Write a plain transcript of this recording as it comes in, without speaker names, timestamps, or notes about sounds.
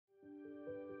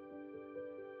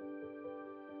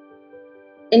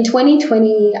In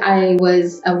 2020, I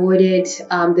was awarded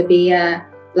the BEA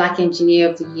Black Engineer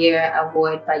of the Year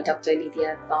award by Dr.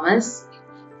 Lydia Thomas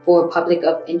for public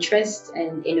of interest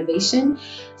and innovation.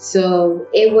 So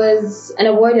it was an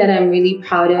award that I'm really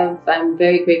proud of. I'm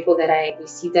very grateful that I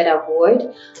received that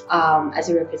award as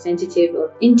a representative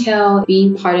of Intel,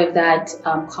 being part of that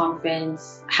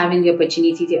conference, having the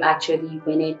opportunity to actually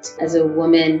win it as a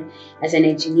woman, as an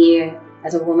engineer,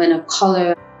 as a woman of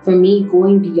color. For me,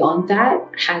 going beyond that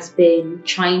has been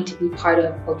trying to be part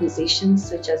of organizations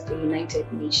such as the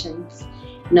United Nations,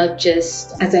 not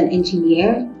just as an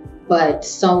engineer, but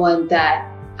someone that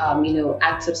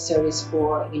acts of service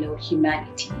for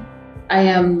humanity. I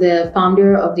am the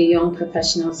founder of the Young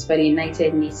Professionals for the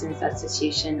United Nations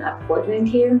Association at Portland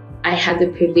here. I had the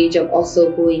privilege of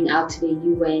also going out to the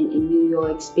UN in New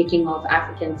York, speaking of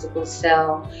African sickle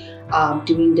cell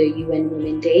during the UN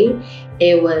Women Day.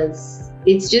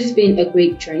 It's just been a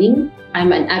great journey.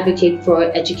 I'm an advocate for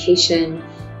education,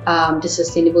 the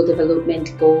Sustainable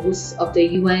Development Goals of the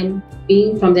UN.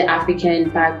 Being from the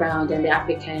African background and the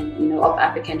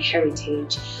African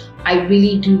heritage, I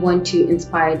really do want to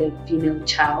inspire the female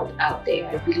child out there.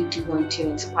 I really do want to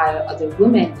inspire other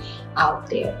women out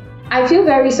there. I feel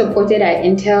very supported at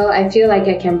Intel. I feel like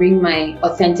I can bring my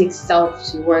authentic self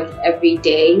to work every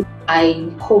day.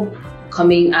 I hope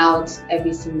coming out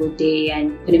every single day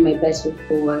and putting my best foot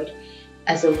forward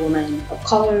as a woman of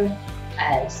color,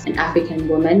 as an African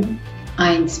woman.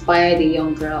 I inspire the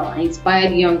young girl. I inspire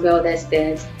the young girl that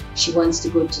says she wants to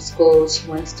go to school, she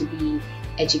wants to be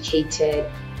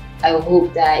educated. I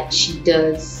hope that she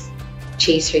does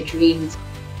chase her dreams.